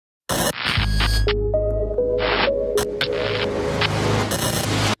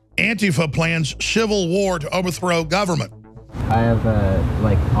Antifa plans civil war to overthrow government. I have,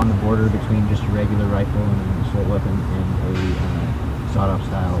 like, on the border between just a regular rifle and an assault weapon and a sawed-off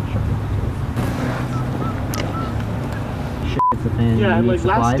style shotgun. Shit's a fan. Yeah, like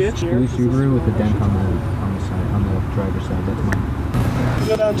last ditch here. Blue Subaru with a dent on the side, on the driver's side. That's mine. You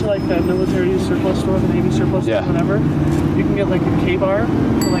go down to like the military surplus store, the Navy surplus store, whatever. You can get like a K-bar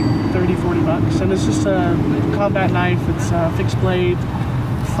for like 30, 40 bucks, and it's just a combat knife. It's a fixed blade,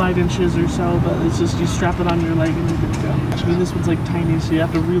 5 inches or so, but it's just you strap it on your leg and you're good to go. I mean, this one's like tiny, so you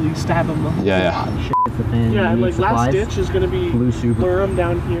have to really stab them the whole time. Shit's a fan. Yeah, and like last ditch is going to be Blue Subaru. Durham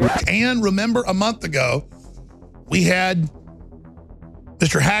down here. And remember, a month ago, we had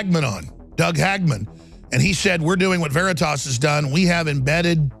Mr. Hagman on, Doug Hagman, and he said, we're doing what Veritas has done. We have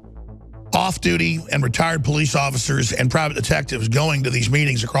embedded off-duty and retired police officers and private detectives going to these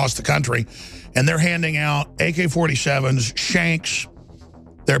meetings across the country, and they're handing out AK-47s, shanks.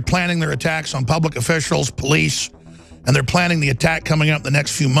 They're planning their attacks on public officials, police, and they're planning the attack coming up the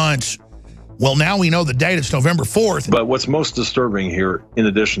next few months. Well, now we know the date. It's November 4th. But what's most disturbing here, in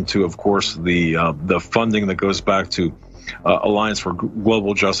addition to, of course, the funding that goes back to Alliance for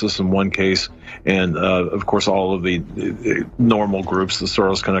Global Justice in one case, and of course all of the normal groups, the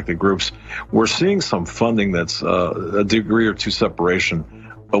Soros-connected groups, we're seeing some funding that's a degree or two separation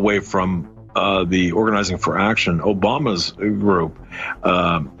away from the Organizing for Action, Obama's group.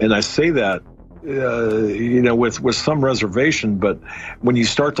 And I say that you know, with some reservation, but when you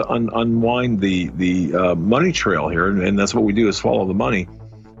start to unwind the money trail here, and that's what we do, is follow the money,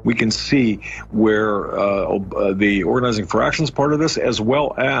 we can see where the Organizing for Action is part of this, as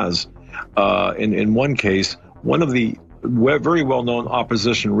well as, in one case, one of the very well-known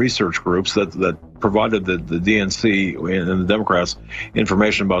opposition research groups that provided the DNC and the Democrats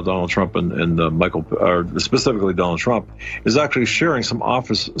information about Donald Trump and specifically Donald Trump, is actually sharing some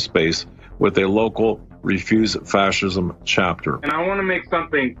office space with a local Refuse Fascism chapter. And I want to make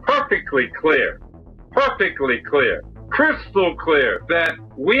something perfectly clear, crystal clear, that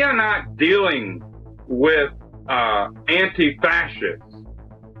we are not dealing with anti-fascists.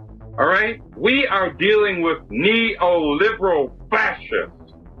 All right? We are dealing with neoliberal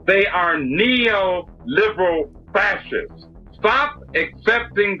fascists. They are neoliberal fascists. Stop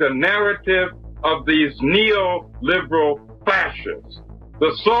accepting the narrative of these neoliberal fascists.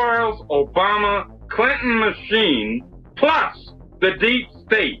 The Soros, Obama, Clinton machine, plus the deep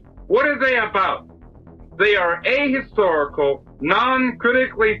state. What are they about? They are ahistorical,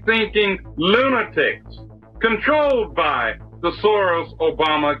 non-critically thinking lunatics controlled by the Soros,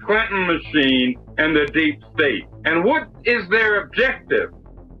 Obama, Clinton machine and the deep state. And what is their objective?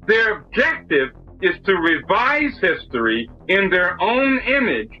 Their objective is to revise history in their own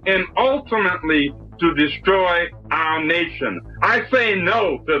image and ultimately to destroy our nation. I say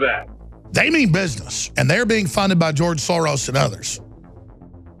no to that. They mean business, and they're being funded by George Soros and others.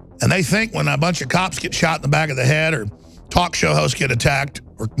 And they think when a bunch of cops get shot in the back of the head, or talk show hosts get attacked,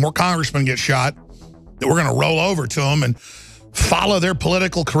 or more congressmen get shot, that we're going to roll over to them and follow their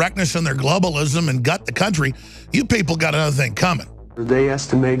political correctness and their globalism and gut the country. You people got another thing coming. They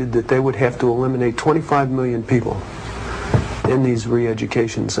estimated that they would have to eliminate 25 million people in these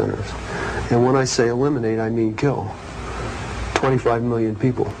re-education centers. And when I say eliminate, I mean kill. 25 million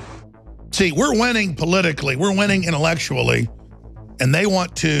people. See, we're winning politically, we're winning intellectually, and they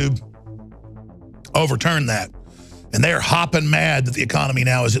want to overturn that. And they're hopping mad that the economy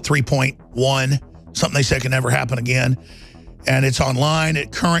now is at 3.1, something they say can never happen again. And it's online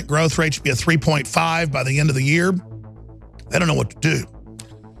at current growth rate should be a 3.5 by the end of the year. They don't know what to do.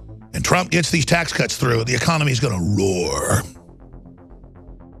 And Trump gets these tax cuts through, the economy is going to roar.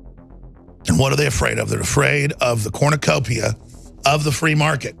 And what are they afraid of? They're afraid of the cornucopia of the free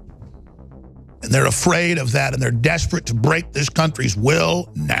market. And they're afraid of that, and they're desperate to break this country's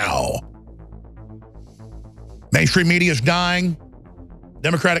will now. Mainstream media is dying.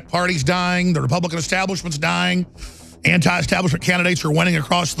 Democratic Party's dying. The Republican establishment's dying. Anti-establishment candidates are winning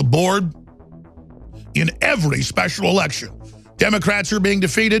across the board. In every special election, Democrats are being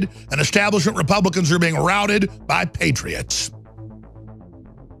defeated, and establishment Republicans are being routed by patriots.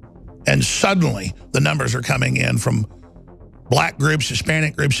 And suddenly, the numbers are coming in from black groups,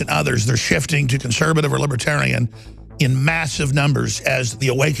 Hispanic groups, and others. They're shifting to conservative or libertarian in massive numbers as the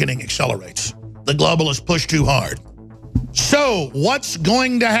awakening accelerates. The globalists push too hard. So what's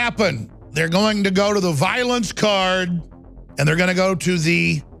going to happen? They're going to go to the violence card, and they're going to go to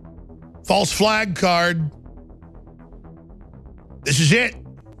the false flag card. This is it.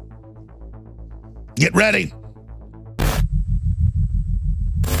 Get ready.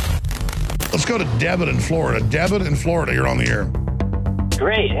 Let's go to Debit in Florida. Debit in Florida, you're on the air.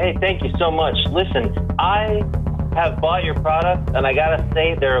 Great. Hey, thank you so much. Listen, I have bought your product, and I gotta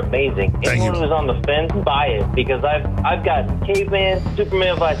say they're amazing. Anyone who's on the fence, buy it, because I've got Caveman,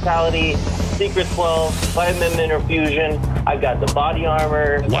 Superman Vitality, Secret 12, Vitamin Mineral Fusion. I've got the body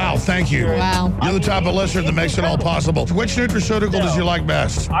armor. Wow, thank you. Wow. You're the type of listener that makes it all possible. Which nutraceutical does you like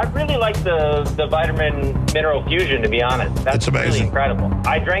best? I really like the Vitamin Mineral Fusion, to be honest. That's amazing. Really incredible.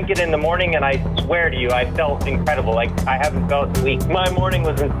 I drank it in the morning, and I swear to you, I felt incredible. Like I haven't felt in a week. My morning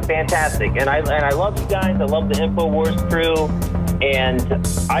was fantastic, and I love you guys. I love the InfoWars crew, and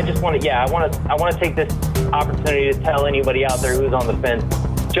I just want to, I want to take this opportunity to tell anybody out there who's on the fence.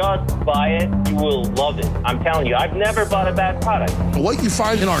 Just buy it. You will love it. I'm telling you, I've never bought a bad product. What you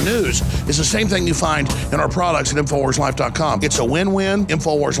find in our news is the same thing you find in our products at InfoWarsLife.com. It's a win-win.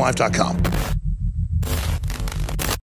 InfoWarsLife.com.